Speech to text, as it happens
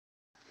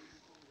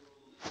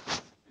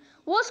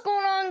What's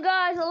going on,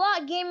 guys? A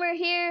Lot Gamer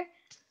here.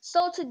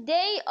 So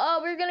today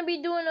we're gonna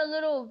be doing a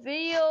little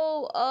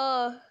video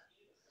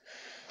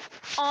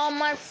on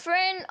my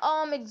friend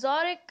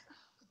exotic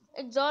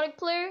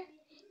player.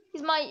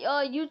 He's my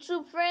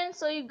YouTube friend,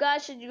 so you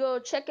guys should go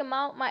check him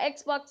out. My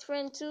Xbox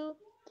friend too.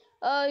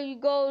 You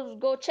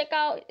go check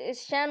out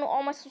his channel.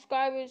 All my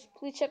subscribers,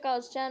 please check out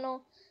his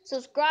channel.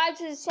 Subscribe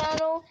to his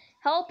channel.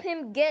 Help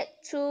him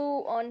get to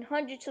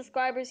 100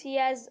 subscribers. He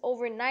has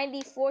over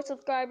 94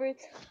 subscribers.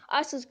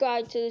 I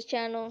subscribe to his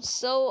channel.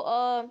 So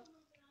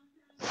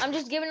I'm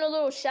just giving a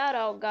little shout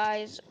out,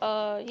 guys.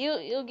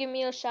 You'll give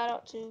me a shout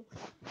out to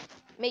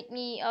make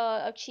me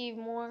achieve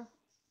more.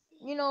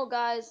 You know,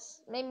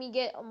 guys, make me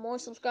get more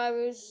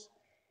subscribers.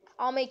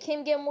 I'll make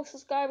him get more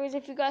subscribers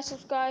if you guys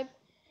subscribe.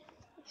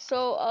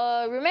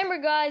 So remember,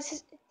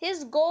 guys,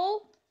 his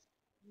goal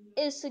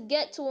is to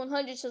get to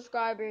 100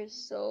 subscribers.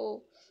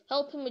 So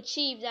help him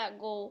achieve that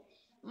goal.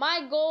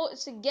 My goal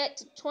is to get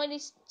to 20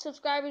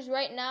 subscribers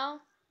right now.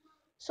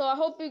 So I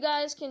hope you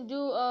guys can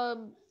do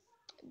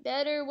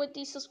better with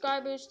these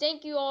subscribers.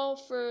 Thank you all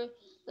for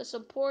the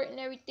support and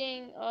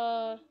everything.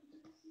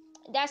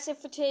 That's it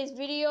for today's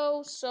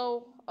video.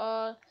 So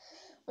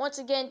once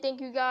again,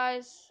 thank you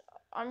guys.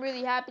 I'm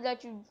really happy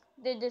that you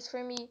did this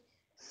for me.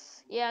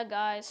 Yeah,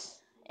 guys.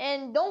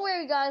 And don't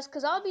worry, guys,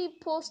 because I'll be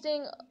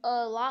posting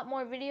a lot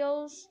more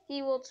videos.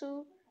 He will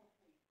too.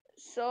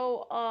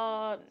 So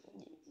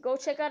go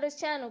check out his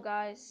channel,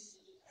 guys.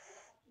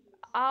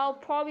 I'll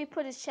probably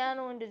put his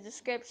channel in the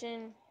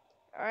description.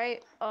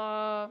 Alright,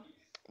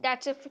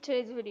 that's it for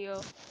today's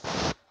video.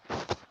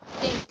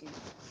 Thank you.